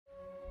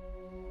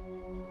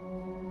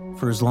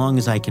For as long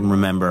as I can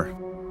remember,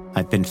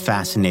 I've been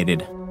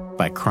fascinated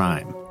by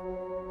crime.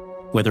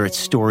 Whether it's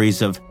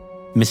stories of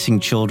missing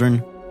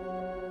children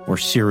or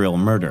serial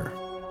murder.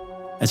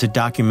 As a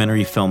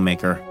documentary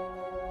filmmaker,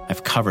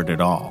 I've covered it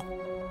all.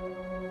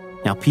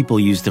 Now, people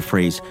use the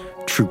phrase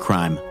true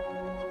crime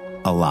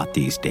a lot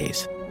these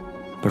days.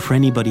 But for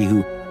anybody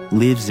who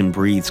lives and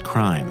breathes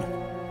crime,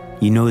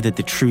 you know that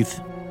the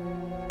truth,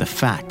 the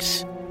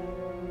facts,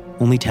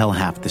 only tell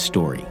half the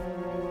story.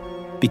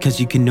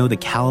 Because you can know the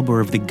caliber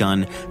of the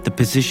gun, the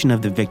position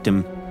of the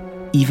victim,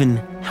 even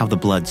how the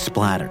blood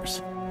splatters.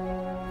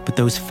 But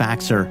those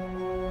facts are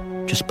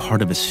just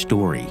part of a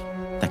story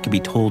that can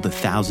be told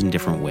 1,000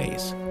 different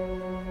ways.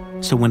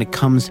 So when it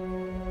comes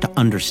to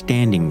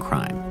understanding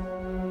crime,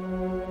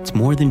 it's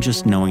more than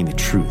just knowing the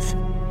truth.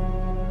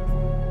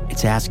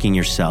 It's asking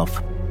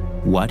yourself,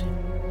 what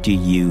do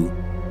you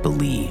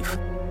believe?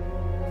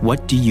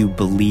 What do you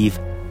believe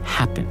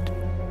happened?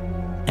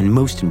 And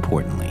most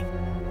importantly,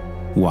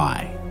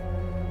 why?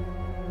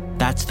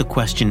 That's the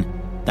question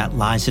that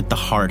lies at the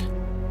heart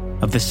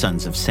of The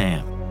Sons of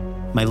Sam,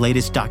 my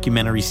latest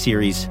documentary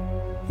series,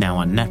 now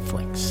on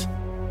Netflix,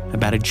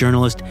 about a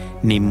journalist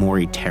named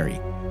Maury Terry,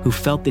 who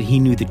felt that he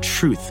knew the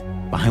truth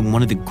behind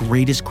one of the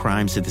greatest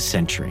crimes of the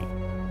century,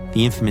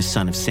 the infamous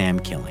Son of Sam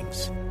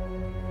killings.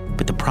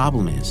 But the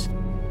problem is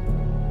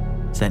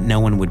that no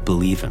one would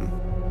believe him.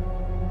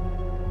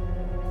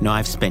 Now,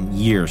 I've spent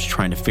years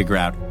trying to figure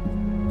out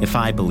if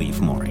I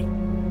believe Maury.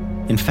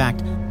 In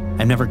fact,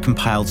 I've never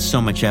compiled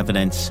so much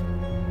evidence,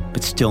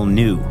 but still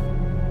knew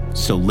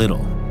so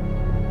little.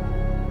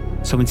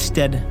 So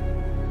instead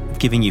of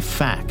giving you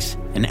facts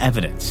and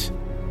evidence,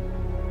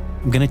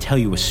 I'm going to tell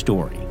you a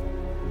story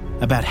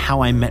about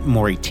how I met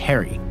Maury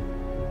Terry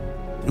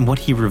and what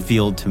he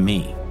revealed to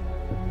me.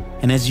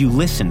 And as you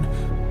listen,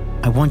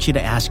 I want you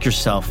to ask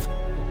yourself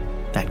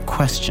that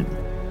question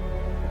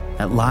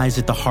that lies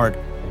at the heart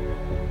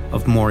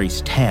of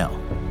Maury's tale.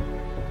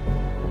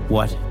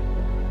 What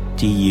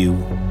do you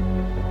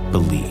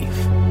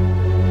believe?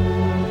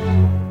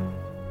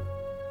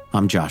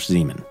 I'm Josh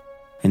Zeman,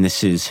 and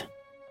this is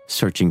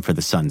Searching for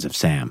the Sons of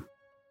Sam.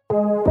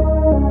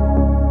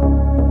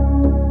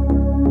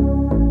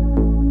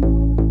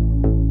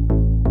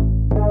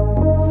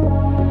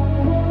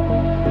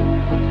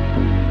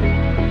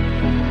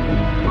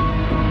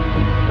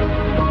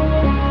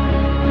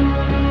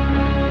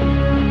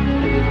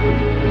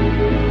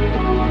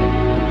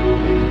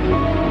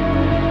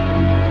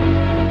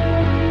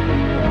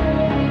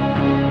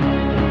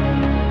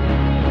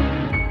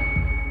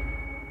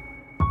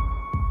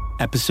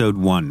 Episode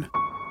 1,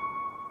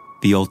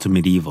 The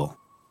Ultimate Evil.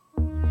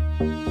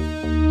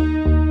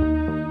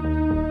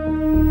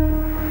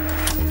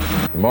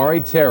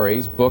 Maury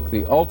Terry's book,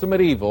 The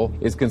Ultimate Evil,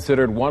 is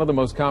considered one of the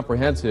most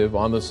comprehensive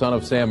on the Son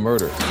of Sam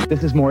murders.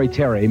 This is Maury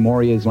Terry.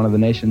 Maury is one of the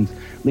nation's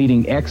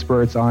leading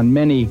experts on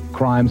many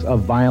crimes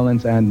of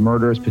violence and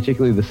murders,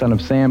 particularly the Son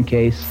of Sam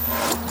case.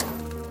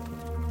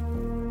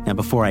 Now,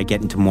 before I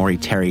get into Maury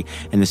Terry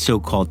and the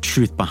so-called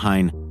truth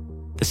behind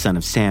the Son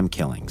of Sam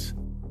killings,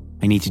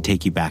 I need to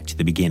take you back to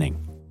the beginning,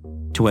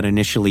 to what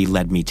initially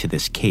led me to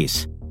this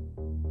case.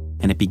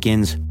 And it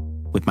begins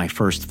with my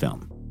first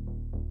film,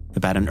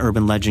 about an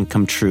urban legend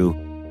come true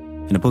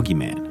and a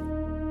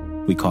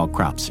boogeyman we call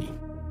Cropsey.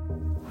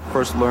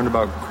 First learned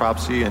about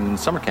Cropsey in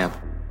summer camp.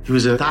 He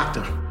was a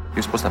doctor. He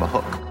was supposed to have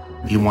a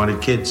hook. He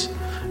wanted kids,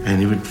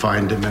 and he would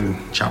find them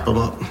and chop them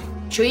up.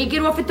 Sure you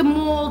get off at the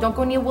mall. Don't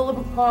go near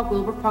Willowbrook Park.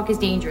 Willowbrook Park is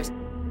dangerous.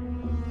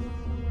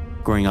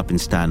 Growing up in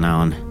Staten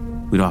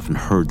Island, we'd often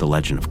heard the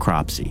legend of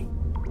Cropsey,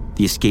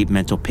 the escaped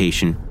mental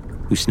patient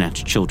who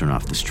snatched children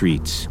off the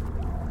streets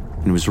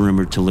and was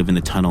rumored to live in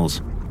the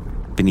tunnels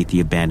beneath the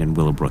abandoned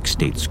Willowbrook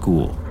State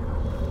School.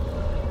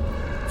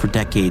 For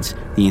decades,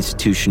 the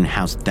institution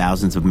housed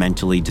thousands of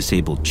mentally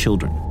disabled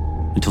children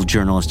until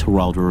journalist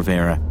Geraldo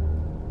Rivera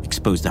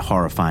exposed the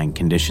horrifying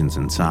conditions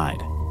inside.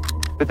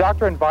 The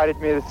doctor invited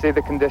me to see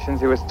the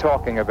conditions he was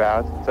talking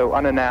about, so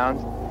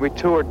unannounced, we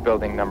toured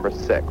building number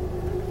 6.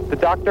 The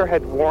doctor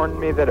had warned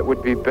me that it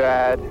would be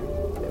bad.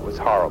 It was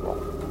horrible.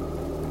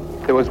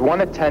 There was one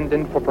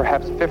attendant for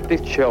perhaps 50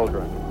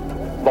 children.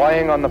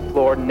 Lying on the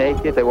floor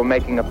naked, they were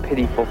making a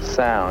pitiful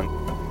sound.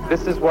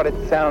 This is what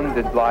it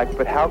sounded like,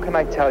 but how can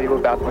I tell you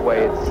about the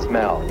way it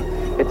smelled?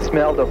 It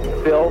smelled of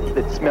filth,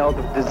 it smelled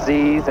of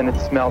disease, and it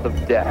smelled of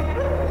death.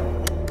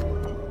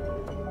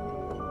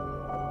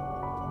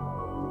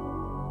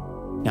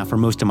 Now, for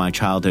most of my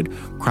childhood,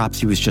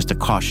 Cropsey was just a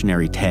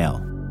cautionary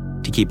tale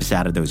to keep us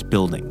out of those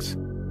buildings.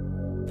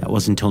 That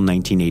wasn't until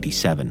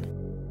 1987,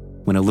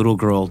 when a little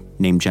girl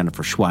named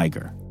Jennifer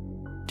Schweiger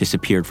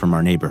disappeared from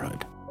our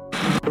neighborhood.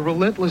 The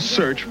relentless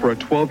search for a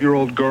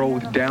 12-year-old girl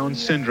with Down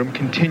syndrome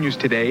continues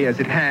today, as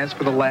it has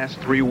for the last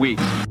 3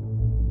 weeks.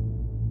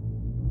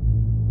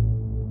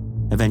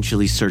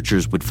 Eventually,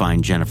 searchers would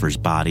find Jennifer's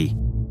body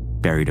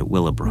buried at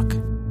Willowbrook,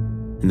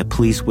 and the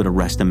police would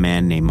arrest a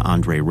man named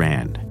Andre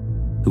Rand,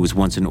 who was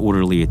once an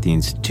orderly at the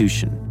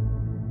institution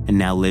and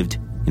now lived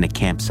in a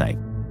campsite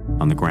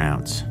on the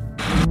grounds.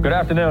 Good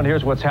afternoon.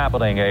 Here's what's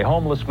happening. A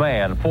homeless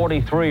man,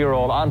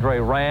 43-year-old Andre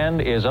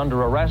Rand, is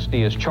under arrest.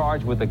 He is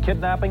charged with the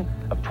kidnapping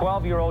of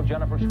 12-year-old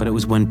Jennifer. But it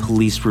was when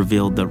police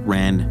revealed that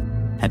Rand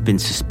had been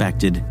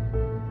suspected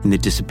in the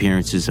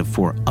disappearances of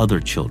 4 other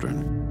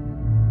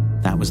children.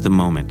 That was the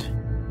moment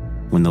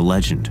when the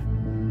legend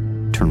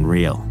turned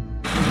real.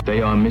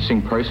 They are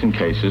missing person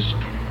cases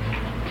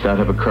that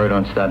have occurred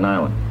on Staten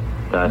Island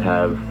that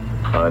have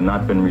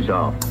not been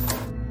resolved.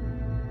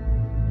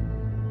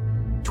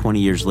 20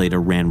 years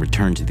later, Rand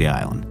returned to the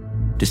island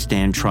to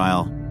stand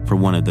trial for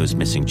one of those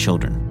missing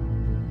children.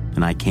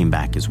 And I came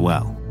back as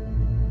well.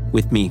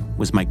 With me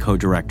was my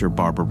co-director,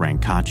 Barbara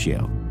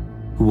Brancaccio,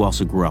 who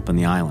also grew up on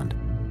the island.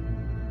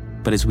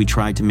 But as we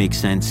tried to make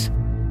sense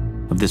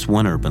of this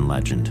one urban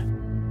legend,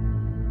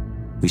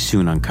 we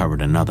soon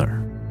uncovered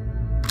another.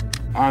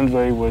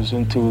 Andre was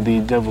into the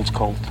Devil's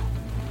Cult.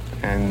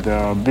 And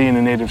being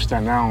a native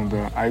Staten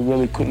Islander, I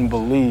really couldn't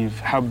believe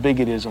how big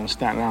it is on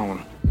Staten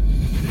Island.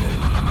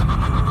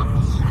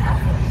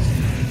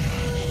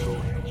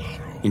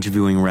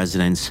 Interviewing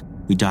residents,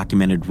 we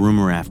documented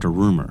rumor after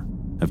rumor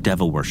of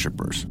devil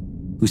worshippers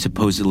who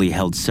supposedly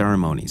held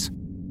ceremonies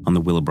on the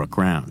Willowbrook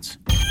grounds.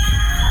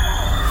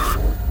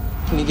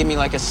 Can you give me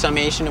like a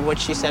summation of what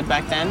she said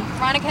back then?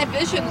 Veronica had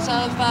visions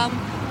of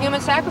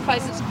human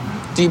sacrifices.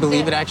 Do you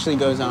believe it actually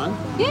goes on?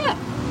 Yeah,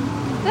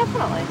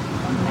 definitely.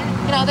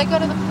 You know, they go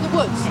to the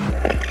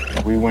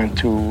woods. We went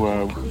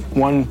to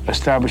one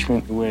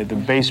establishment where the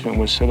basement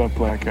was set up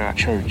like a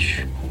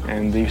church,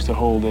 and they used to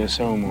hold their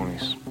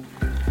ceremonies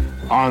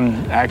on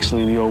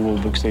actually the old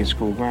Willowbrook State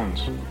School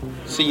grounds.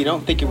 So you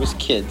don't think it was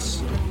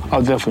kids?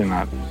 Oh, definitely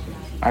not.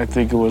 I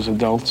think it was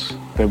adults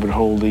that would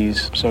hold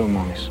these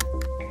ceremonies.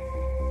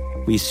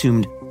 We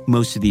assumed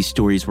most of these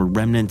stories were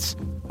remnants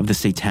of the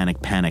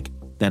satanic panic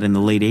that in the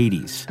late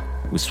 80s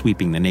was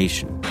sweeping the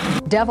nation.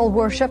 Devil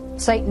worship,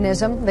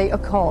 Satanism, the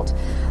occult.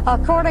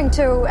 According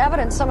to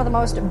evidence, some of the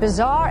most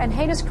bizarre and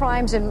heinous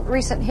crimes in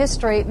recent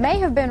history may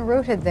have been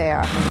rooted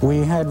there. We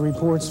had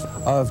reports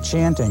of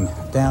chanting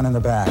down in the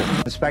back.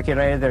 It's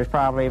speculated there's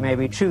probably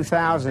maybe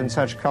 2,000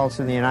 such cults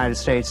in the United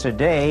States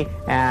today,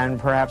 and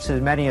perhaps as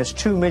many as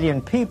 2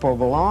 million people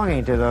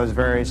belonging to those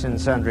various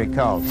and sundry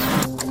cults.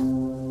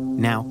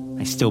 Now,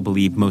 I still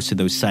believe most of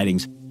those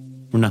sightings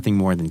were nothing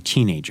more than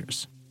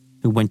teenagers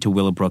who went to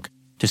Willowbrook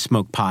to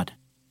smoke pot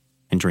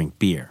and drink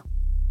beer.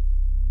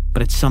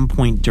 But at some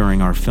point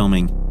during our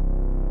filming,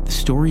 the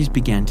stories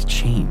began to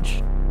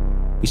change.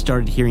 We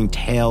started hearing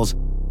tales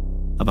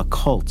of a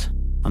cult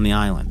on the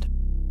island,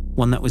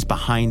 one that was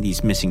behind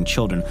these missing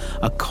children,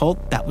 a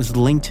cult that was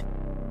linked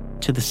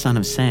to the Son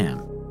of Sam.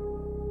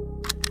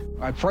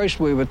 At first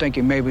we were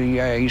thinking maybe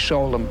he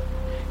sold them,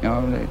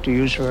 to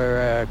use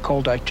for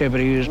cult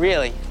activities.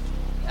 Really?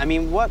 I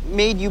mean, what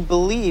made you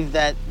believe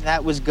that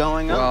that was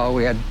going on? Well,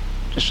 we had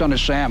the Son of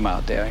Sam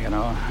out there, and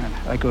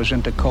that goes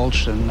into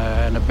cults in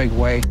a big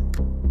way.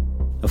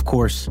 Of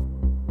course,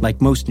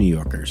 like most New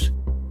Yorkers,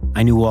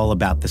 I knew all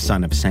about the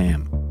Son of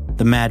Sam,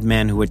 the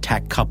madman who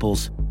attacked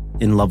couples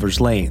in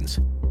lovers' lanes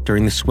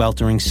during the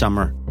sweltering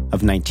summer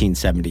of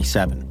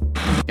 1977.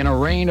 In a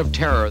reign of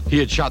terror, he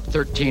had shot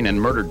 13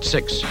 and murdered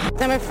 6.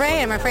 I'm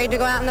afraid to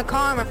go out in the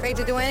car. I'm afraid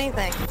to do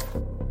anything.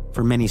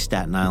 For many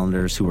Staten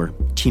Islanders who were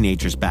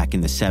teenagers back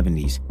in the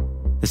 70s,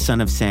 the Son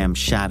of Sam's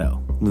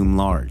shadow loomed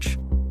large.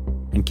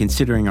 And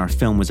considering our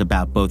film was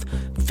about both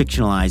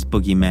fictionalized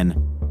boogeymen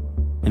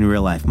and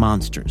real-life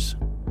monsters,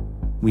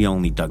 we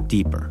only dug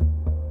deeper.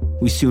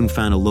 We soon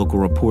found a local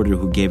reporter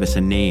who gave us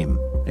a name,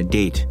 a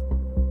date,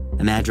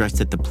 an address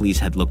that the police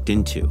had looked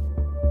into.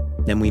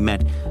 Then we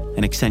met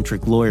an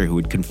eccentric lawyer who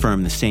would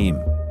confirm the same,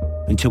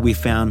 until we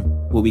found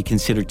what we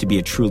considered to be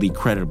a truly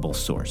credible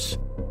source,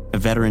 a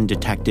veteran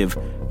detective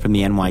from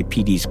the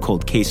NYPD's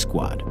Cold Case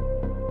Squad,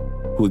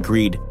 who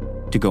agreed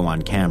to go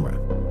on camera.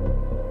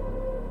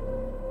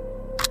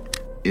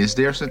 Is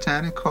there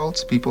satanic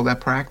cults, people that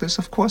practice?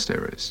 Of course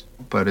there is.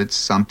 But it's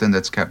something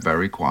that's kept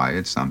very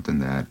quiet, something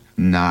that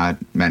not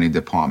many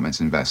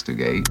departments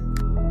investigate.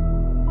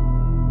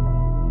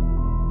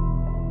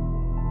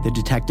 The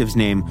detective's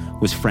name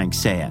was Frank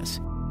Saez,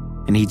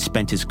 and he'd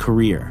spent his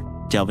career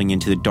delving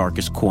into the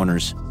darkest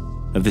corners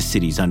of the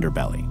city's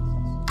underbelly.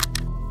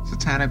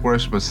 Satanic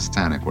worshipers,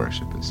 satanic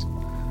worshipers.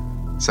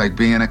 It's like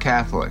being a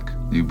Catholic.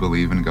 You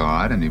believe in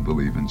God and you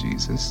believe in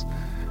Jesus.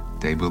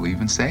 They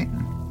believe in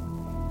Satan.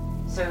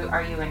 So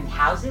are you in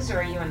houses or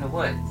are you in the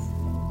woods?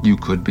 You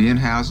could be in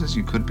houses,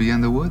 you could be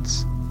in the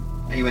woods.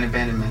 Are you in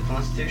abandoned mental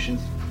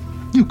institutions?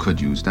 You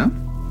could use them.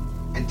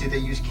 And do they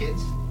use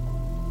kids?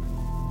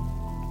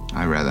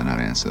 I'd rather not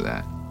answer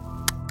that.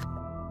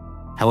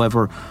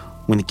 However,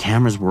 when the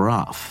cameras were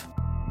off,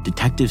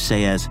 Detective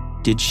Saez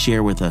did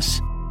share with us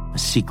a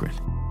secret,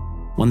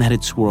 one that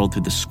had swirled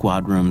through the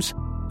squad rooms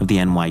of the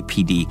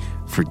NYPD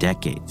for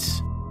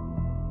decades.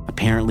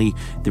 Apparently,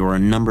 there were a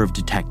number of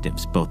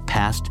detectives, both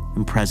past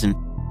and present,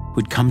 who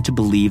had come to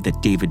believe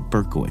that David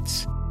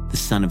Berkowitz, the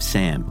Son of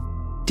Sam,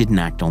 didn't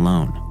act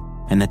alone,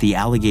 and that the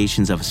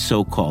allegations of a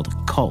so-called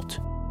cult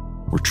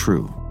were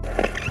true.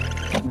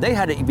 They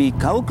had to be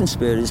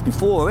co-conspirators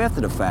before or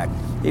after the fact.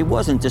 it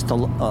wasn't just a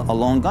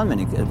lone gunman.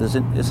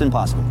 It's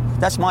impossible.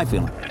 That's my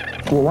feeling.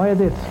 Well, why are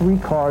there 3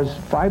 cars,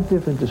 5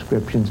 different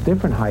descriptions,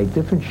 different height,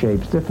 different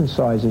shapes, different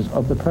sizes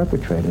of the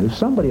perpetrator? If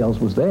somebody else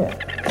was there.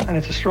 And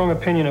it's a strong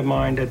opinion of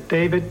mine that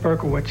David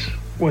Berkowitz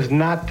was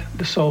not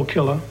the sole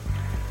killer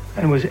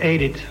and was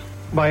aided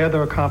by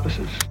other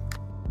accomplices.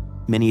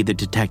 Many of the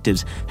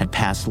detectives had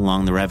passed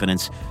along their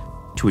evidence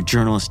to a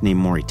journalist named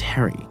Maury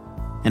Terry.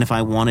 And if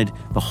I wanted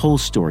the whole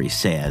story,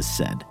 Saez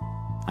said,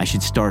 I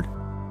should start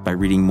by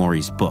reading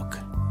Maury's book,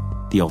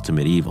 The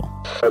Ultimate Evil.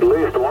 At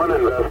least one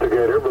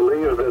investigator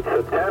believes that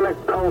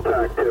satanic cult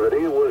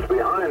activity was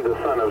behind the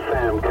Son of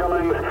Sam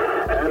killings,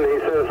 and he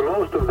says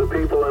most of the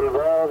people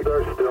involved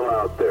are still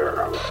out there.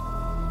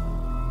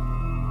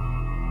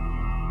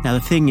 Now,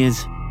 the thing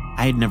is,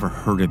 I had never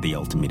heard of The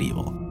Ultimate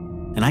Evil,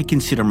 and I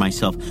consider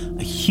myself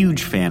a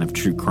huge fan of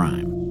true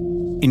crime.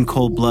 In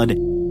Cold Blood,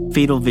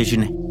 Fatal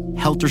Vision,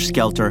 Helter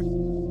Skelter,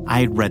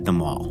 I had read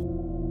them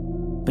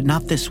all. But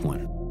not this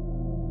one.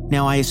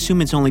 Now, I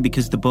assume it's only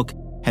because the book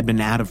had been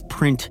out of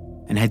print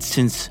and had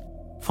since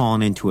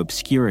fallen into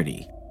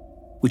obscurity,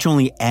 which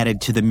only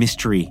added to the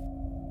mystery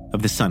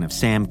of the Son of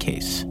Sam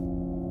case.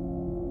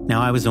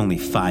 Now, I was only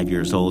 5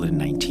 years old in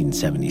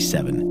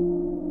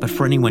 1977, but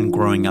for anyone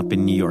growing up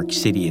in New York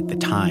City at the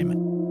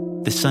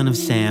time, the Son of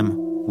Sam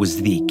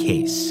was the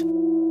case.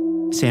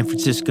 San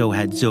Francisco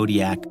had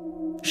Zodiac,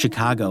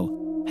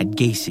 Chicago had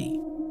Gacy,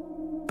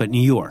 but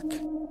New York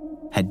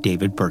had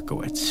David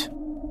Berkowitz.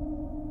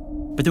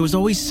 But there was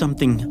always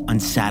something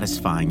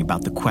unsatisfying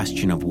about the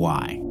question of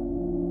why.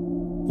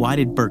 Why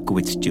did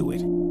Berkowitz do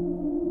it?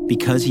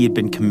 Because he had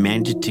been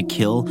commanded to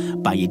kill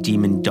by a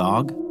demon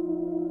dog?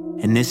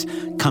 And this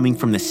coming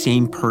from the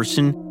same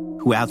person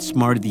who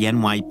outsmarted the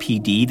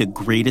NYPD, the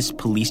greatest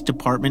police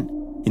department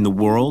in the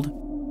world?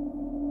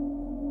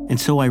 And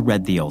so I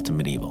read The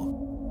Ultimate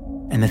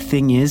Evil. And the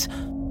thing is,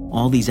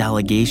 all these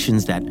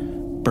allegations that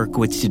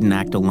Berkowitz didn't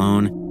act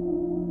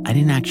alone, I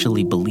didn't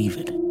actually believe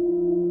it.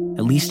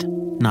 At least,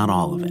 not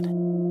all of it.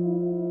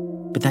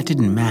 But that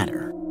didn't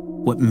matter.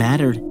 What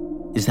mattered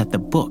is that the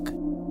book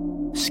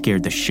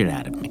scared the shit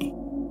out of me.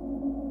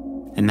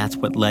 And that's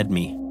what led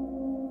me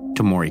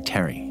to Maury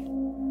Terry.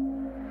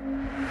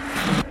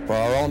 For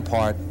our own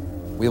part,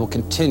 we will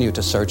continue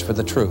to search for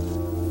the truth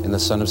in the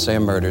Son of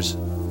Sam murders,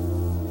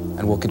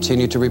 and will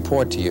continue to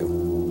report to you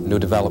new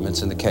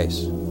developments in the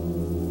case.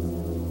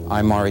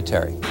 I'm Maury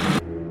Terry.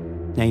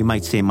 Now, you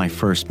might say my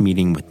first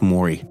meeting with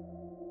Maury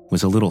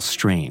was a little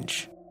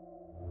strange.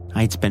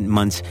 I had spent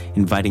months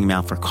inviting him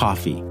out for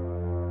coffee,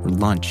 or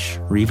lunch,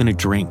 or even a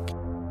drink.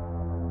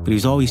 But he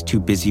was always too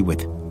busy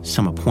with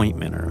some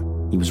appointment, or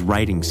he was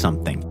writing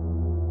something,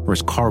 or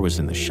his car was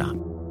in the shop.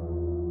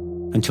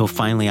 Until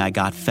finally I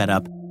got fed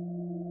up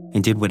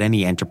and did what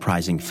any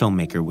enterprising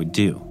filmmaker would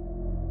do.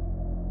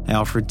 I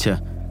offered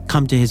to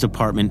come to his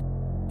apartment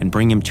and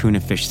bring him tuna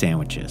fish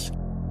sandwiches.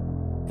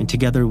 And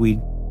together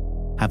we'd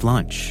have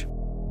lunch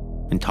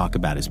and talk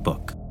about his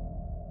book,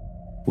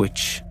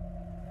 which,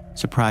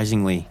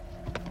 surprisingly,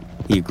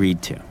 he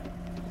agreed to.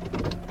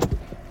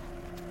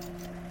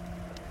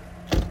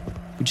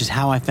 Which is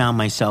how I found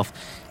myself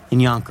in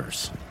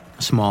Yonkers,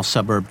 a small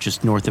suburb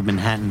just north of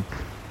Manhattan,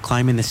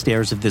 climbing the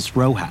stairs of this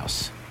row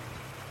house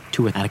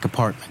to an attic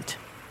apartment,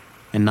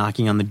 and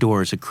knocking on the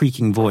door as a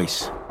creaking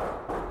voice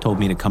told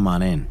me to come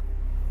on in.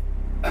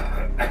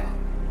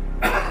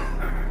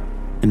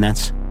 And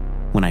that's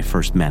when I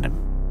first met him,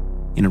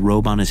 in a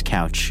robe on his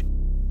couch,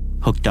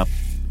 hooked up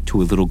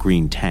to a little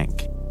green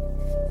tank,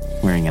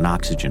 wearing an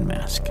oxygen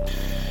mask.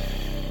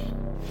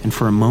 And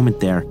for a moment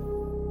there,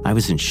 I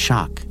was in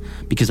shock,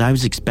 because I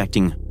was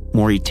expecting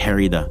Maury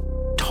Terry, the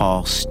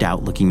tall,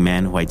 stout-looking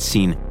man who I'd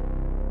seen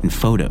in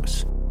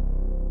photos.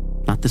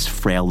 Not this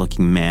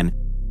frail-looking man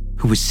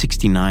who was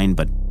 69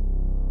 but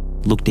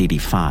looked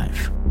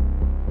 85.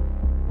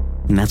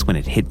 And that's when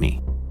it hit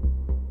me.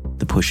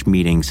 The push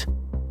meetings,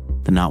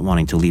 the not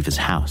wanting to leave his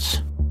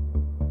house.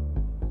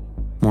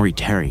 Maury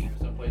Terry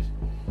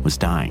was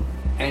dying.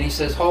 And he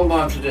says, hold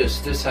on to this.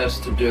 This has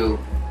to do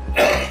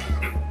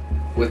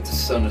with the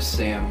Son of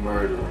Sam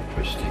murder,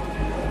 Christine.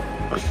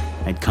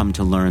 I'd come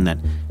to learn that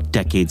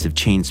decades of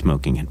chain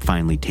smoking had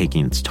finally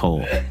taken its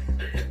toll.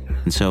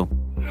 And so,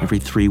 every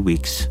 3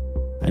 weeks,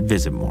 I'd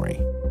visit Maury.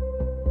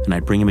 And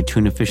I'd bring him a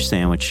tuna fish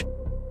sandwich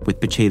with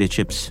potato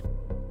chips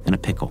and a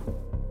pickle.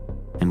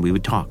 And we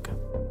would talk.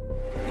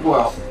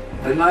 Well,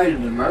 the night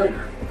of the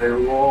murder, they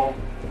were all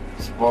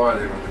spar.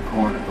 They were in the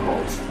corner of the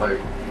whole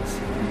flavor.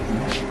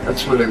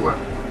 That's where they were.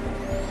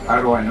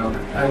 How do I know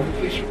that? I have a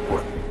police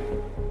report.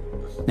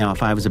 Now,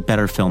 if I was a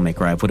better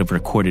filmmaker, I would have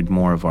recorded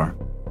more of our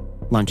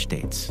lunch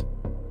dates.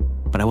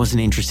 But I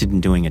wasn't interested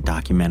in doing a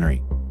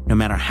documentary, no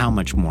matter how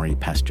much Maury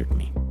pestered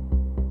me.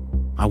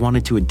 I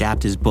wanted to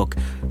adapt his book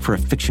for a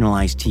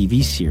fictionalized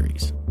TV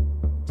series,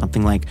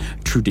 something like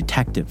True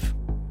Detective.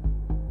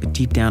 But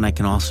deep down, I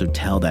can also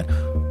tell that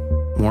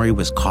Maury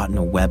was caught in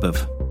a web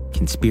of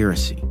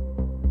conspiracy.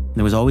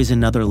 There was always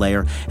another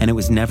layer, and it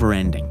was never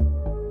ending.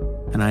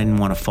 And I didn't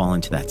want to fall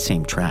into that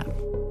same trap.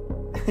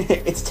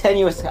 It's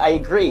tenuous, I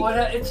agree.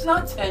 Well, it's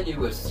not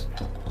tenuous.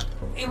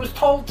 It was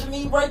told to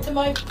me right to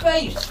my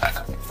face.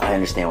 I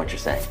understand what you're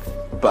saying,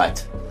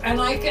 but... And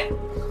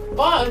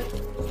but,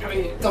 I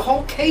mean, the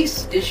whole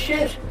case is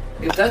shit.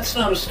 If that's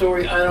not a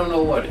story, I don't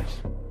know what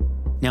is.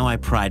 Now I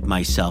pride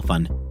myself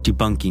on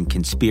debunking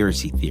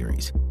conspiracy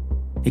theories,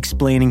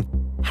 explaining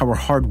how we're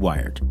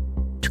hardwired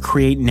to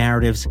create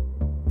narratives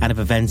out of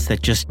events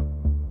that just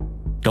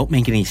don't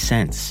make any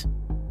sense.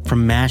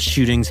 From mass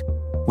shootings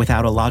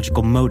without a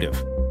logical motive,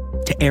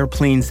 to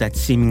airplanes that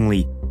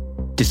seemingly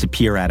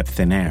disappear out of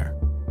thin air.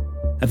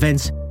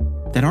 Events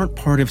that aren't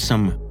part of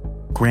some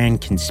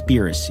grand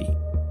conspiracy,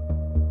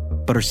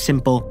 but are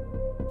simple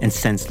and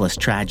senseless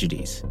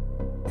tragedies.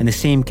 And the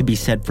same could be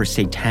said for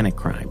satanic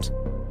crimes,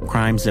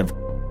 crimes of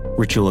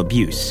ritual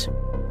abuse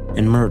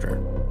and murder.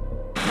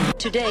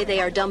 Today, they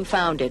are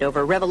dumbfounded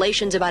over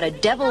revelations about a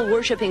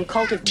devil-worshipping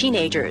cult of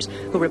teenagers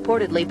who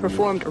reportedly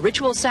performed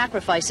ritual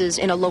sacrifices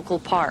in a local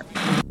park.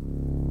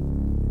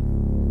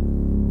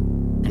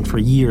 And for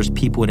years,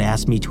 people would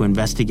ask me to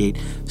investigate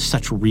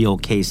such real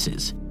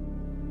cases.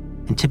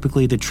 And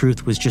typically, the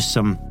truth was just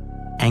some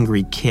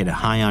angry kid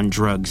high on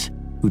drugs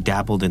who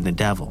dabbled in the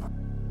devil,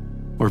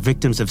 or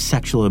victims of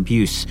sexual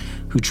abuse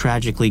who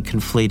tragically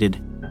conflated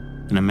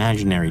an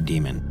imaginary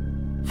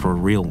demon for a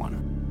real one.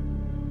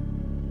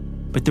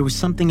 But there was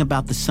something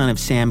about the Son of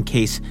Sam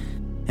case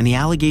and the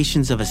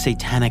allegations of a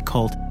satanic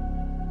cult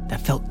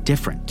that felt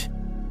different,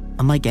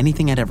 unlike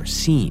anything I'd ever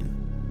seen.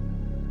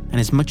 And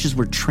as much as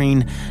we're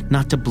trained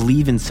not to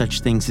believe in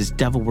such things as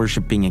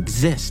devil-worshipping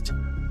exist,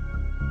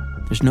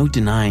 there's no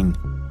denying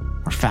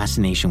our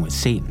fascination with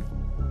Satan.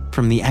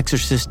 From The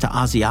Exorcist to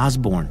Ozzy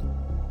Osbourne,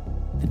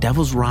 the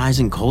devil's rise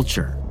in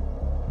culture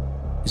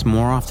is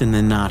more often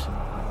than not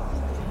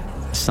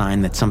a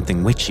sign that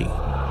something witchy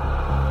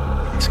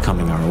is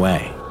coming our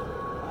way.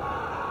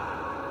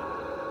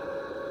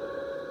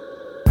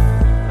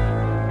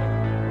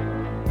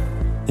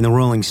 In the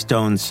Rolling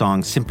Stones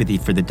song Sympathy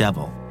for the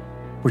Devil,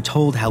 we're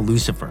told how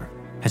Lucifer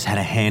has had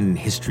a hand in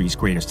history's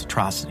greatest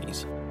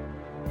atrocities,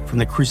 from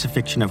the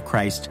crucifixion of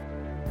Christ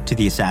to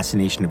the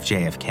assassination of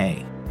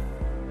JFK.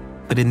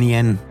 But in the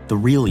end, the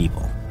real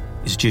evil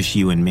is just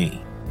you and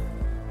me.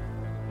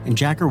 And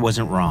Jacker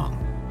wasn't wrong.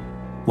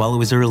 While it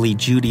was early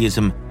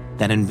Judaism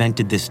that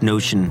invented this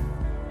notion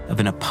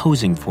of an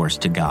opposing force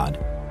to God,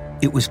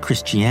 it was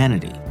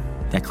Christianity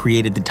that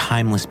created the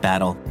timeless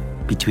battle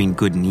between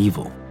good and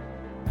evil.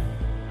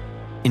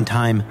 In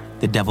time,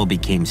 the devil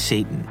became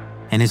Satan,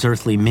 and his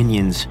earthly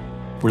minions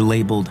were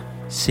labeled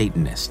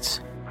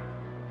Satanists.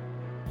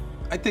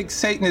 I think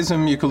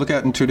Satanism you can look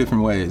at in two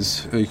different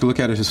ways. You can look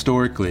at it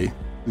historically,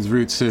 its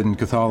roots in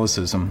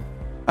Catholicism.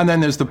 And then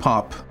there's the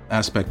pop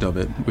aspect of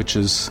it, which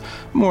is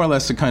more or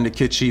less a kind of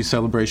kitschy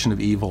celebration of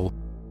evil.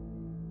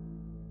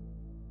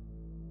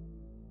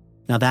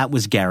 Now that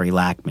was Gary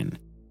Lachman.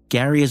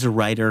 Gary is a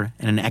writer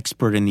and an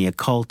expert in the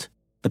occult,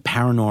 the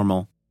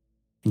paranormal,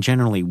 and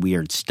generally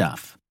weird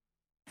stuff.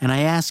 And I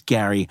asked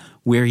Gary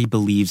where he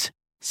believes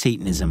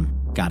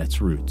Satanism got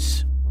its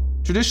roots.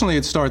 Traditionally,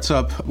 it starts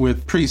up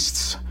with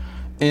priests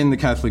in the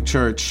Catholic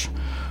Church.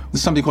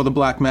 There's something called the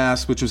Black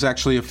Mass, which was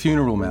actually a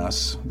funeral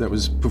mass that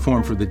was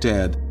performed for the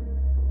dead.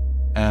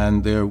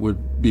 And there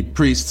would be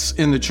priests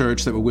in the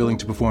church that were willing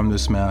to perform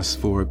this mass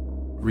for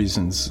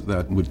reasons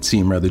that would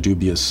seem rather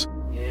dubious.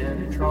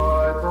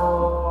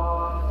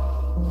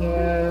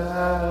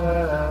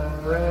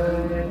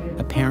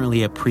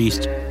 Apparently, a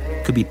priest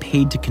could be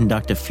paid to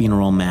conduct a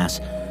funeral mass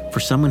for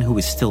someone who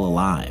was still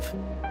alive.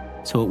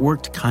 So it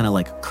worked kind of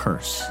like a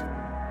curse.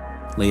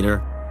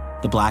 Later,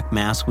 the Black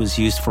Mass was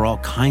used for all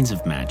kinds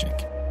of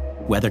magic.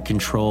 Weather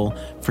control,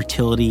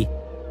 fertility,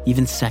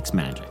 even sex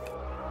magic.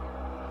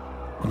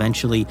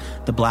 Eventually,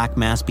 the Black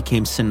Mass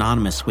became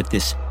synonymous with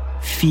this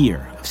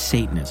fear of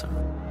Satanism,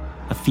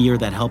 a fear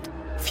that helped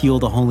fuel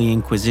the Holy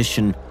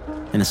Inquisition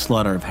and the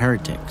slaughter of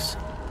heretics,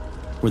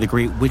 or the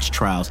great witch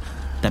trials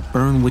that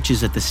burn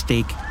witches at the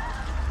stake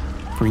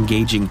for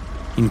engaging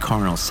in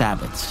carnal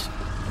Sabbaths.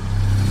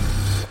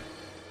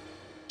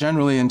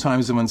 Generally, in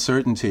times of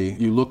uncertainty,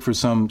 you look for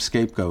some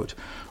scapegoat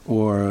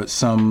or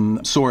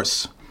some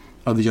source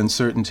of the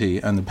uncertainty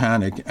and the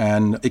panic,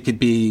 and it could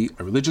be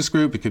a religious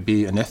group, it could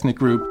be an ethnic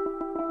group.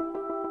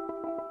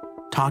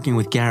 Talking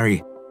with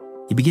Gary,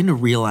 you begin to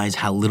realize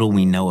how little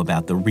we know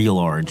about the real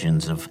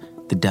origins of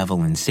the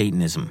devil and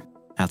Satanism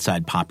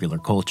outside popular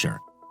culture.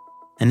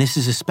 And this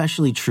is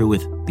especially true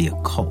with the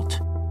occult,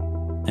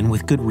 and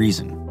with good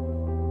reason.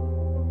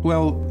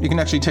 Well, you can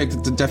actually take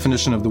the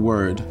definition of the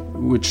word,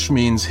 which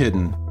means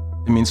hidden.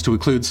 It means to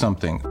occlude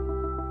something.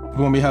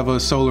 When we have a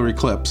solar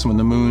eclipse, when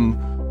the moon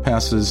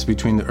passes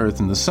between the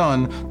Earth and the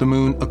sun, the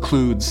moon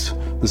occludes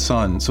the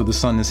sun, so the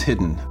sun is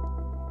hidden.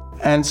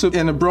 And so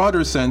in a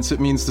broader sense,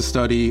 it means the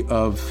study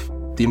of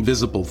the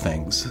invisible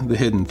things, the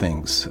hidden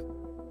things.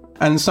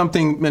 And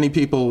something many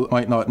people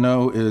might not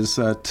know is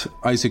that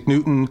Isaac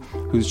Newton,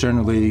 who's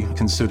generally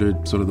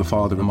considered sort of the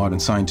father of the modern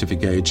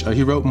scientific age,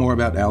 he wrote more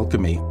about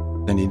alchemy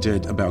than he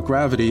did about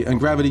gravity, and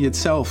gravity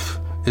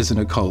itself is an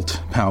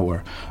occult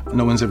power.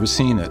 No one's ever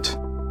seen it.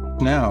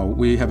 Now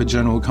we have a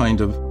general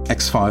kind of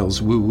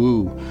X-Files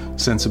woo-woo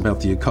sense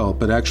about the occult,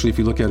 but actually if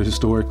you look at it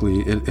historically,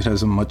 it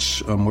has a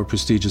much more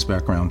prestigious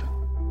background.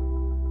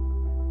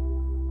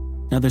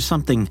 Now there's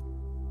something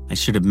I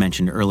should have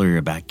mentioned earlier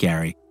about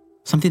Gary,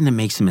 something that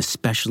makes him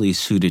especially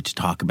suited to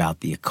talk about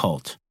the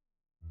occult,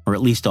 or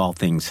at least all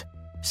things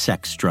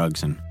sex,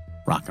 drugs, and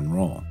rock and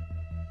roll.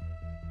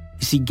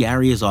 You see,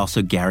 Gary is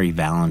also Gary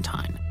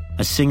Valentine,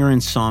 a singer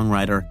and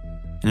songwriter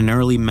and an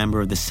early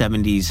member of the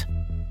 70s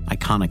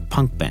iconic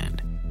punk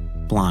band,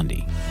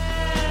 Blondie.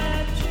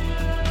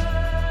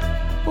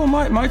 Well,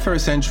 my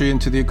first entry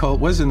into the occult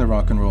was in the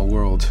rock and roll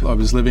world. I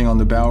was living on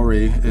the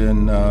Bowery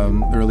in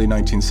early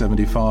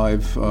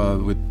 1975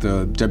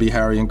 with Debbie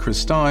Harry and Chris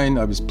Stein.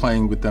 I was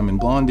playing with them in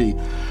Blondie,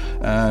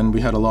 and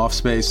we had a loft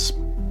space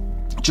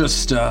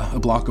just a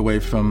block away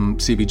from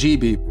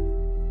CBGB.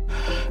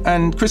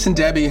 And Chris and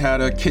Debbie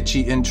had a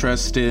kitschy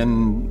interest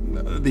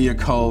in the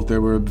occult. There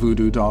were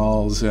voodoo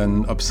dolls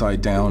and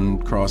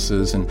upside-down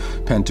crosses and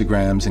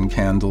pentagrams and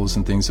candles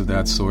and things of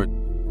that sort.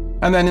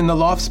 And then in the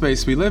loft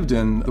space we lived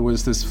in, there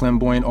was this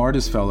flamboyant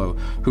artist fellow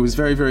who was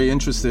very, very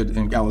interested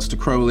in Aleister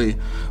Crowley.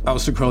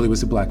 Aleister Crowley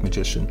was a black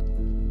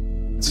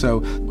magician. So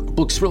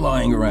books were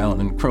lying around,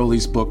 and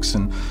Crowley's books,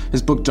 and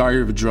his book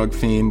Diary of a Drug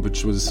Fiend,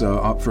 which was,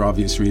 for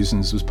obvious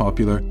reasons, was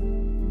popular.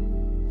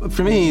 But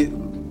for me,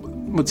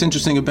 what's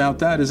interesting about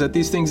that is that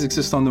these things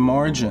exist on the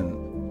margin.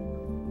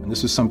 And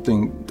this was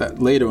something that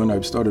later, when I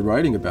started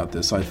writing about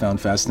this, I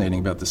found fascinating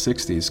about the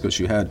 60s, because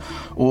you had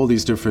all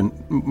these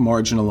different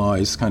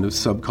marginalized kind of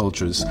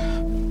subcultures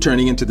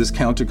turning into this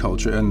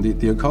counterculture, and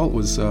the occult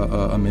was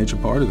a major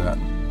part of that.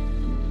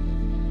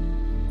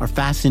 Our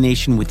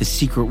fascination with the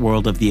secret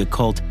world of the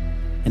occult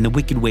and the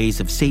wicked ways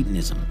of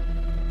Satanism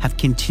have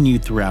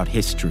continued throughout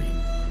history,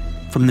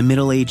 from the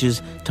Middle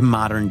Ages to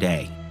modern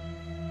day.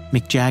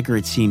 Mick Jagger,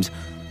 it seems,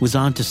 was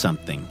onto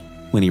something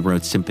when he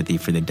wrote Sympathy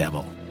for the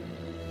Devil.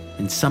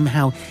 And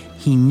somehow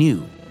he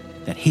knew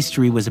that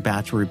history was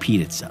about to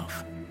repeat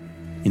itself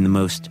in the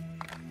most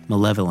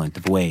malevolent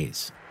of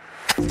ways.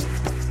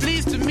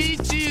 Pleased to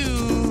meet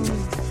you.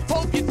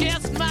 Hope you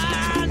guessed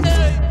my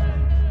name.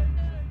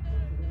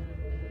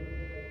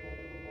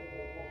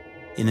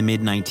 In the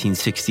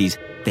mid-1960s,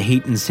 the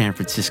hate in San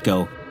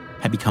Francisco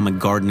had become a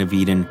Garden of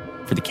Eden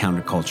for the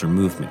counterculture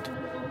movement.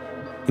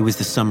 It was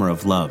the summer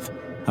of love,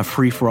 a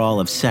free-for-all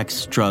of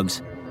sex,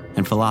 drugs,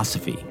 and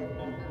philosophy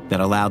that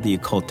allowed the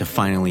occult to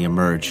finally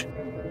emerge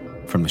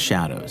from the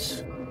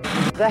shadows.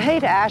 The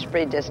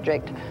Haight-Ashbury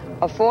district,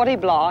 a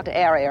 40-block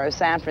area of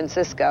San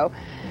Francisco,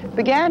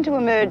 began to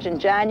emerge in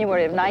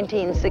January of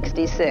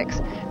 1966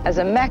 as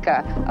a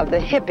mecca of the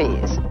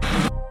hippies.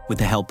 With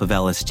the help of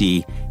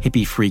LSD,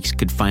 hippie freaks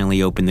could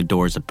finally open the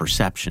doors of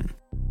perception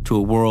to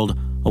a world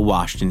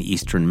awash in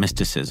Eastern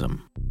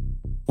mysticism,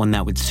 one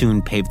that would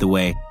soon pave the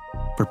way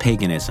for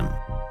paganism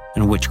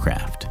and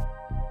witchcraft.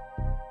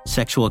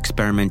 Sexual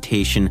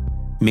experimentation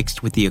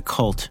mixed with the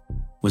occult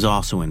was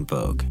also in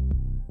vogue,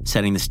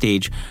 setting the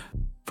stage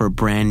for a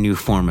brand new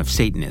form of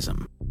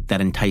Satanism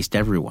that enticed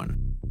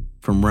everyone,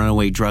 from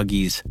runaway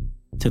druggies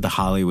to the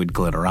Hollywood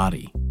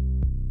glitterati.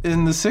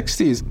 In the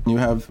 60s, you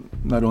have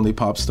not only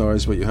pop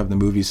stars, but you have the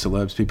movie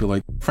celebs, people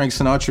like Frank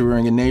Sinatra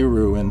wearing a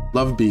Nehru and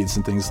love beads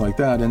and things like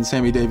that. And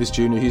Sammy Davis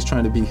Jr., he's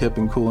trying to be hip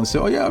and cool and say,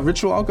 oh yeah,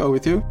 Ritual, I'll go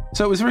with you.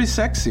 So it was very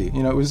sexy,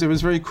 it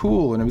was very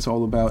cool, and it was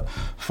all about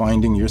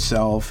finding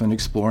yourself and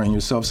exploring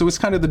yourself. So it's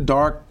kind of the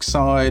dark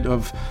side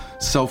of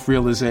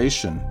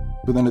self-realization.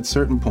 But then at a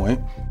certain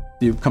point,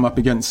 you come up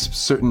against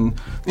certain,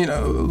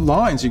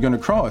 lines you're going to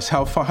cross.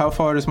 How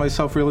far does my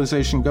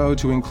self-realization go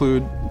to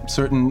include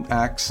certain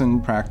acts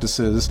and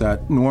practices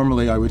that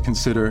normally I would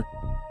consider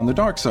on the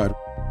dark side?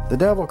 The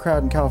devil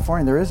crowd in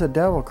California, there is a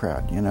devil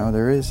crowd,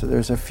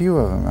 there's a few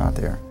of them out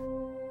there.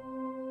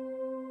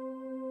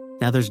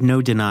 Now there's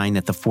no denying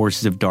that the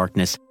forces of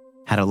darkness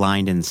had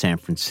aligned in San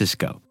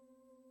Francisco,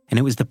 and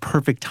it was the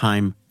perfect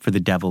time for the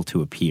devil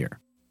to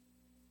appear.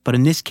 But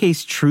in this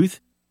case,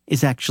 truth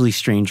is actually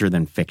stranger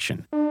than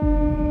fiction.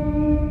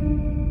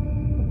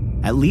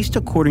 At least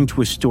according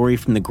to a story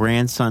from the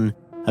grandson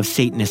of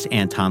Satanist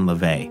Anton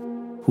LaVey,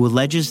 who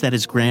alleges that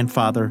his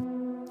grandfather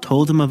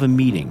told him of a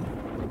meeting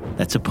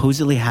that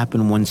supposedly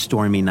happened one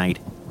stormy night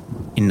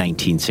in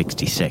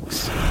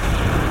 1966.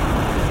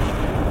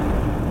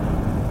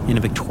 In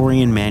a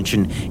Victorian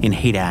mansion in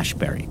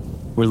Haight-Ashbury,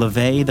 where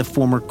LaVey, the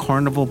former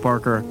carnival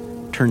barker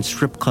turned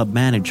strip club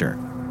manager,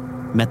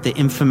 met the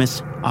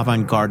infamous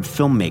avant-garde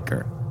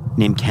filmmaker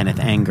named Kenneth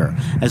Anger,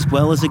 as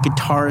well as a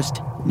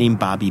guitarist named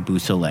Bobby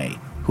Beausoleil,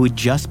 who had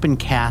just been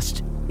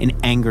cast in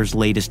Anger's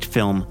latest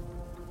film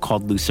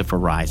called Lucifer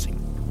Rising.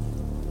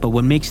 But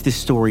what makes this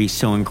story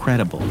so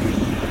incredible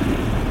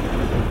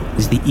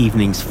is the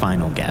evening's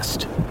final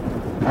guest.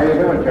 How you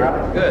doing,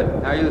 Charlie?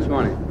 Good. How are you this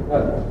morning?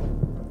 Good.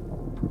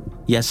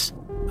 Yes,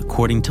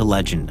 according to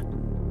legend,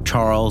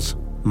 Charles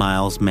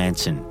Miles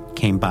Manson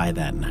came by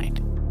that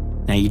night.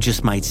 Now you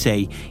just might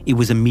say it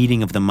was a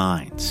meeting of the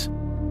minds.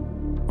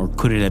 Or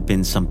could it have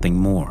been something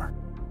more?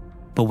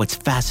 But what's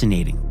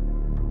fascinating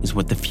is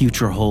what the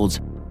future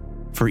holds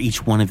for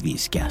each one of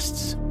these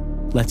guests.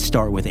 Let's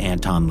start with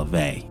Anton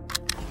LaVey.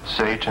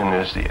 Satan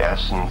is the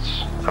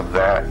essence of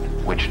that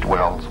which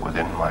dwells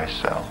within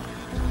myself.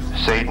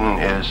 Satan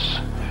is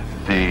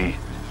the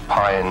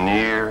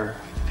pioneer,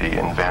 the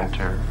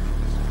inventor,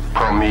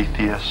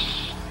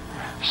 Prometheus.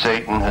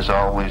 Satan has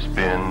always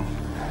been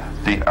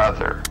the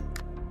other.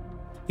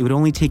 It would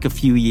only take a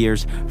few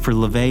years for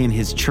LaVey and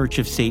his Church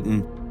of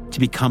Satan to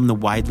become the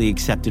widely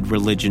accepted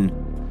religion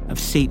of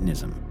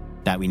Satanism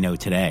that we know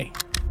today.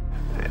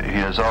 He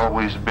has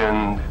always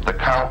been the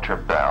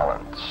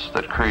counterbalance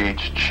that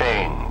creates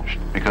change,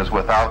 because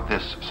without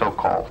this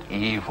so-called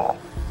evil,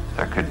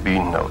 there could be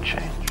no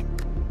change.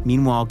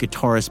 Meanwhile,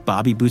 guitarist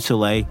Bobby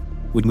Beausoleil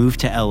would move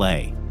to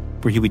L.A.,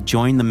 where he would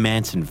join the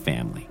Manson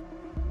family.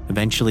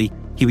 Eventually,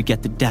 he would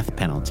get the death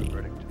penalty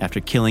after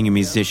killing a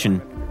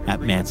musician at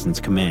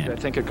Manson's command. I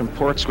think it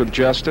comports with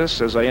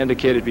justice. As I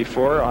indicated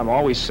before, I'm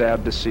always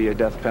sad to see a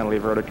death penalty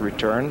verdict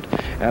returned,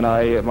 and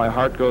my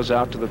heart goes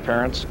out to the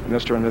parents,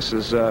 Mr. and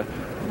Mrs.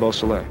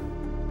 Beausoleil.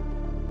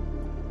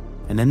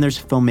 And then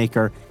there's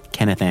filmmaker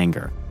Kenneth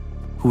Anger,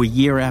 who a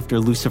year after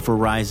Lucifer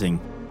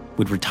Rising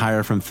would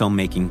retire from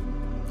filmmaking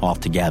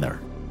altogether.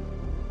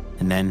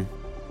 And then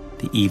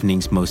the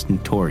evening's most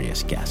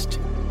notorious guest.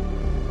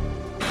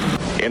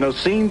 In a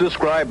scene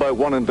described by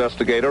one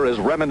investigator as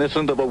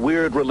reminiscent of a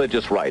weird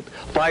religious rite,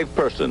 5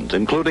 persons,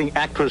 including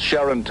actress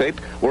Sharon Tate,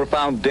 were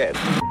found dead.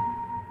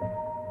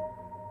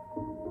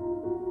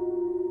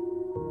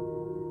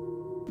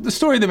 The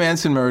story of the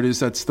Manson murders,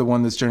 that's the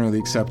one that's generally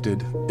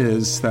accepted,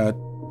 is that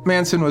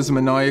Manson was a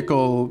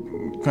maniacal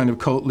kind of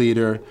cult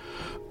leader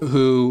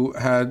who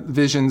had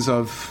visions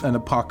of an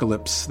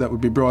apocalypse that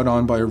would be brought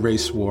on by a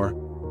race war.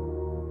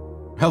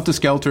 Helter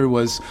Skelter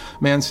was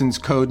Manson's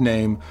code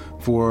name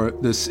for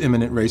this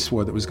imminent race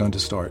war that was going to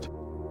start.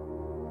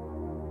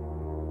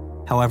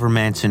 However,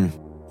 Manson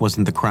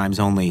wasn't the crime's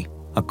only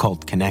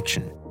occult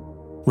connection.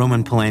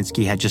 Roman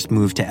Polanski had just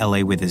moved to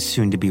L.A. with his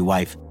soon-to-be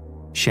wife,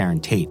 Sharon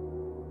Tate.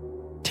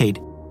 Tate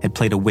had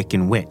played a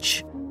Wiccan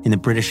witch in the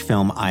British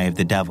film Eye of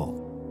the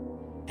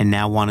Devil, and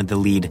now wanted the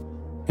lead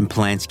in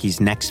Polanski's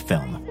next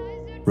film,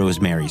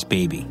 Rosemary's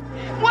Baby.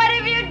 What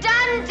have you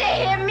done to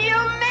him, you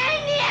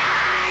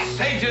maniac?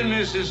 Satan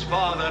is his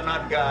father,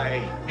 not Guy.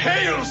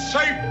 Hail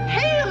Satan!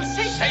 Hail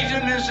Satan!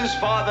 Satan is his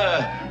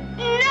father.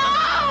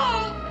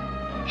 No!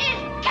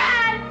 It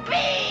can't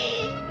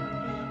be!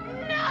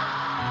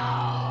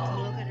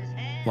 No!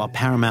 While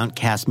Paramount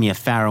cast Mia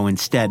Farrow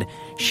instead,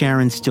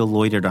 Sharon still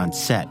loitered on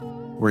set,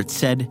 where it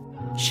said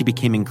she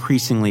became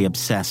increasingly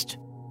obsessed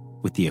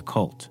with the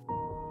occult.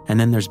 And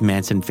then there's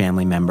Manson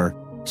family member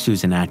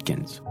Susan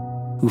Atkins,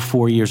 who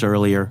 4 years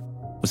earlier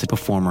was a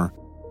performer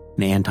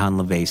in Anton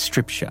LaVey's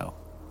strip show,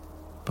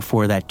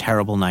 before that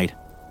terrible night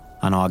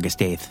on August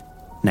 8th,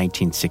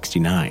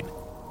 1969,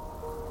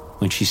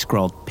 when she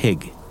scrawled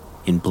pig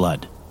in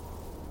blood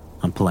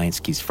on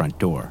Polanski's front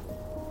door.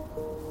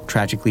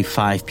 Tragically,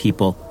 5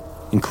 people,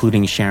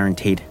 including Sharon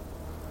Tate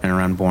and her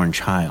unborn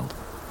child,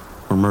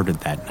 were murdered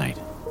that night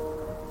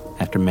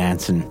after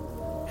Manson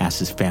asked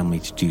his family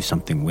to do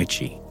something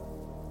witchy.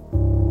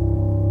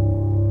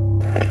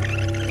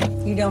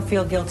 You don't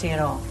feel guilty at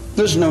all?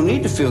 There's no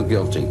need to feel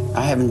guilty.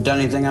 I haven't done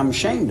anything I'm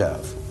ashamed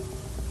of.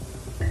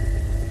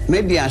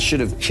 Maybe I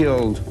should have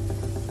killed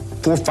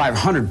 400 or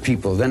 500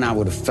 people, then I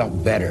would have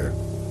felt better.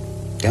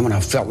 Then when I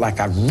felt like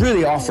I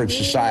really offered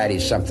society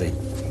something,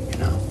 you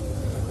know.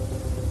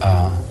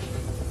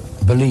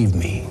 Believe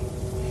me,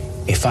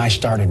 if I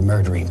started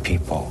murdering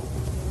people,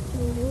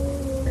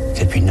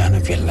 there'd be none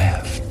of you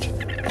left.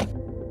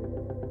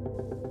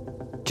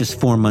 Just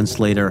 4 months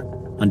later,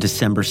 on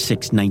December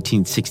 6,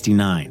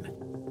 1969,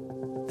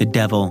 the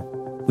devil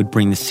would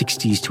bring the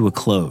 60s to a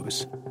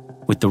close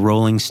with the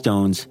Rolling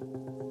Stones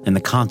and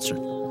the concert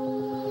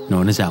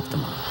known as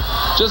Altamont.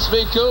 Just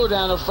be cool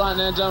down the front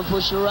and don't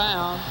push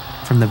around.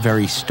 From the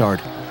very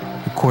start,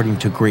 according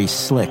to Grace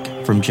Slick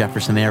from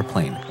Jefferson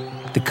Airplane,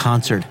 the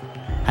concert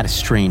had a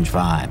strange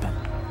vibe,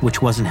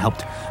 which wasn't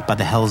helped by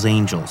the Hells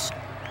Angels,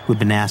 who had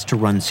been asked to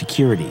run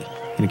security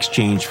in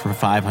exchange for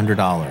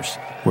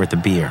 $500 worth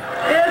of beer.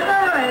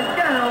 It's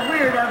kind of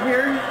weird up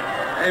here.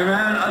 Hey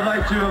man, I'd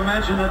like to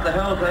mention that the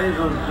Hells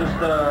Angels just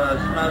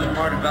smashed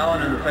Marty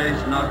Ballin in the face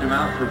and knocked him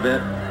out for a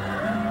bit.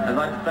 I'd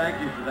like to thank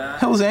you for that.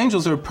 Hells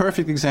Angels are a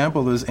perfect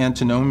example of this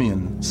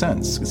antinomian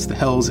sense. It's the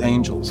Hells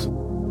Angels.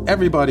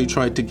 Everybody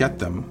tried to get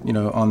them,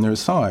 on their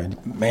side.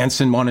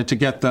 Manson wanted to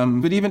get them,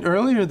 but even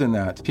earlier than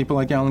that, people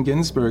like Allen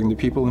Ginsberg and the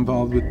people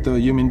involved with the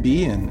Human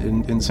Being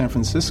in San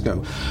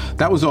Francisco.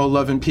 That was all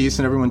love and peace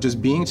and everyone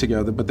just being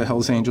together, but the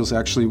Hells Angels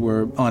actually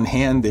were on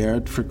hand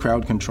there for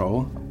crowd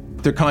control.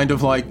 They're kind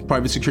of like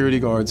private security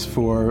guards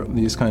for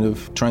these kind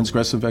of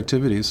transgressive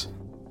activities.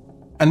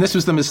 And this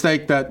was the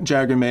mistake that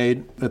Jagger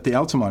made at the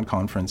Altamont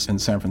conference in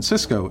San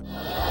Francisco.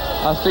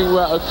 I think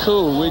we're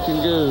cool, we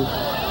can go.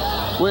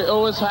 We're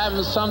always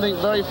having something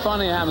very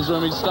funny happens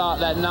when we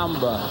start that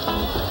number.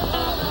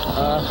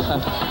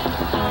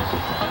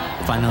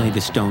 Finally,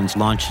 the Stones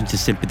launched into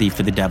Sympathy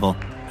for the Devil.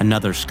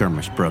 Another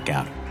skirmish broke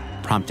out,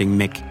 prompting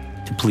Mick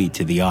to plead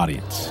to the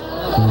audience. People,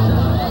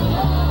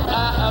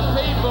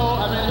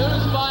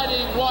 who's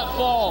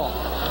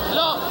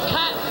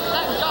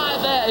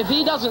if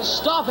he doesn't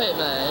stop it,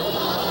 man,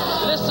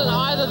 listen,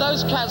 either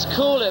those cats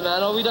call it,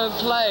 man, or we don't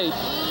play.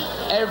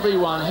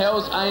 Everyone,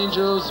 Hell's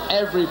Angels,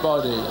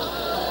 everybody.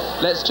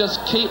 Let's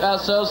just keep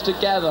ourselves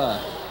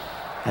together.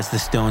 As the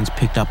Stones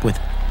picked up with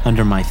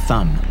Under My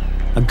Thumb,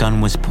 a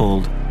gun was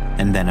pulled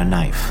and then a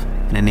knife,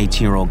 and an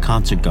 18-year-old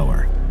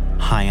concertgoer,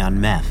 high on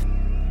meth,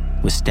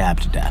 was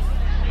stabbed to death.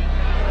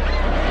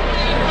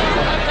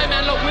 Okay,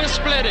 man, look, we're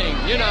splitting.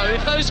 You know,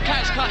 if those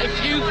cats can't,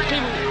 if you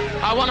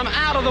people, I want them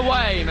out of the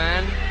way,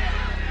 man.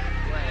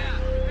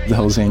 The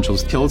Hells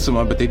Angels killed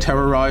someone, but they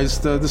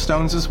terrorized the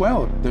Stones as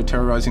well. They're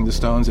terrorizing the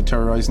Stones, they're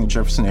terrorizing the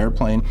Jefferson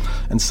Airplane,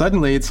 and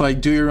suddenly it's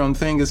like Do Your Own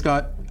Thing has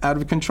got out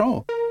of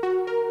control.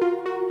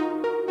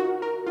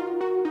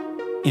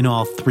 In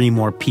all, 3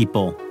 more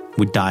people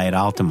would die at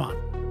Altamont.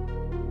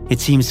 It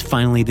seems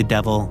finally the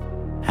devil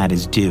had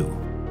his due.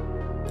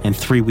 And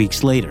 3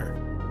 weeks later,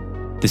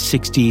 the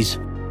 60s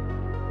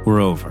were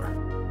over.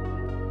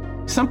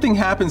 Something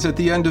happens at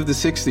the end of the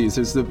 60s.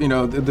 There's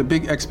the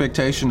big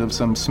expectation of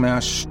some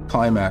smash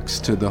climax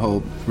to the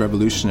whole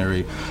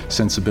revolutionary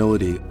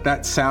sensibility.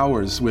 That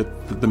sours with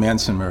the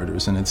Manson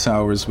murders, and it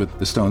sours with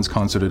the Stones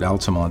concert at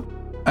Altamont.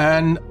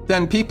 And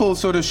then people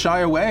sort of shy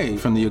away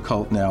from the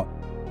occult now.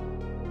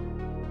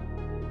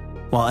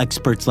 While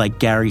experts like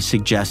Gary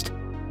suggest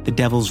the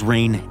devil's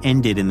reign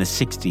ended in the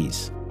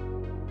 60s,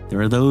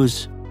 there are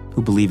those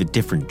who believe a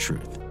different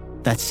truth,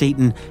 that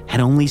Satan had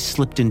only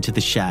slipped into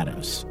the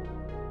shadows,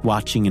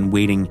 watching and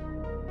waiting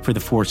for the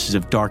forces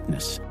of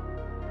darkness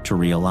to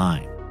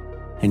realign.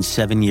 And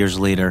 7 years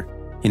later,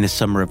 in the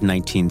summer of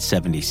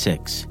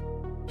 1976,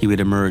 he would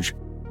emerge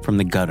from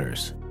the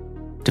gutters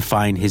to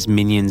find his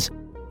minions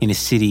in a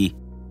city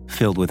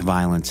filled with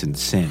violence and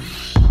sin.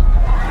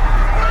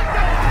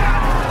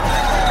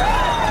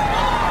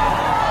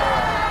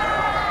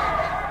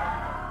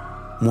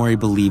 Morey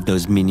believed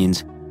those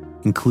minions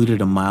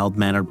included a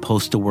mild-mannered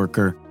postal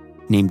worker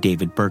named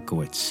David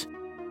Berkowitz,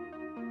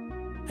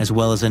 as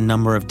well as a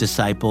number of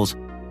disciples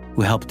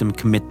who helped him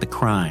commit the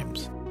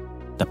crimes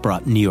that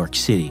brought New York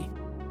City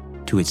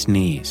to its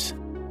knees.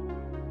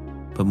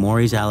 But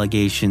Morey's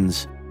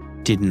allegations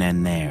didn't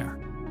end there.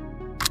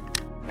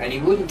 And he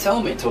wouldn't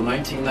tell me until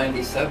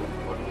 1997.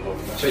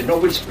 So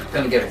nobody's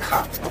going to get a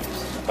cop.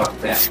 Fuck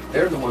them.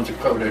 They're the ones who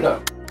covered it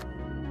up.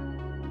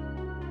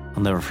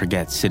 I'll never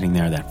forget sitting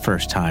there that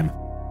first time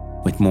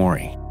with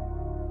Morey,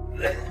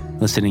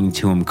 listening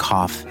to him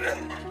cough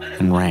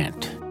and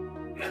rant,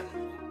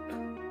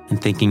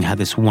 and thinking how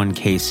this one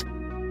case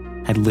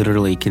had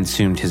literally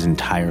consumed his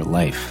entire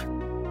life.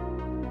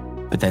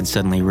 But then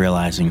suddenly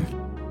realizing,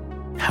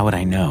 how would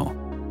I know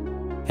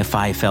if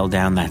I fell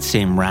down that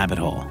same rabbit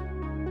hole?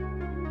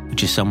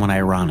 Which is somewhat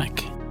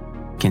ironic,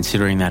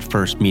 considering that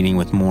first meeting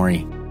with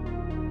Morey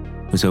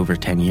was over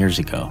 10 years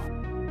ago.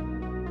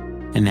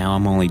 And now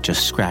I'm only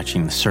just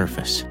scratching the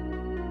surface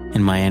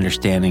in my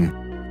understanding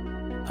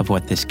of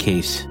what this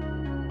case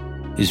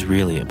is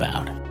really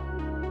about.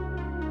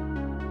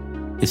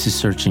 This is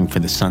Searching for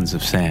the Sons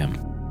of Sam,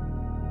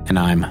 and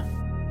I'm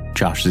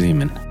Josh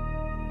Zeman.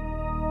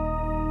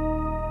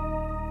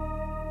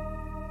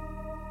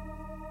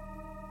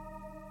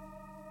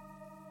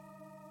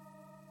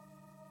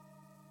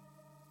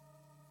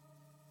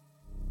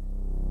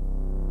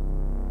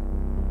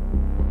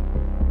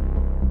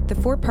 The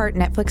 4-part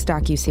Netflix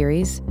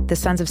docuseries, The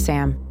Sons of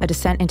Sam, A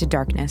Descent into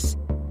Darkness,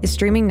 is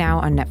streaming now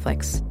on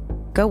Netflix.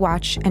 Go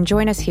watch and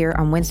join us here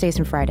on Wednesdays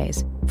and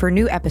Fridays for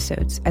new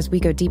episodes as we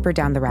go deeper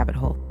down the rabbit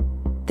hole.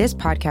 This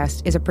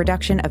podcast is a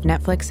production of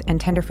Netflix and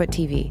Tenderfoot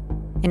TV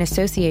in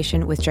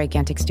association with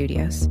Gigantic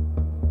Studios.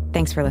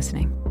 Thanks for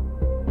listening.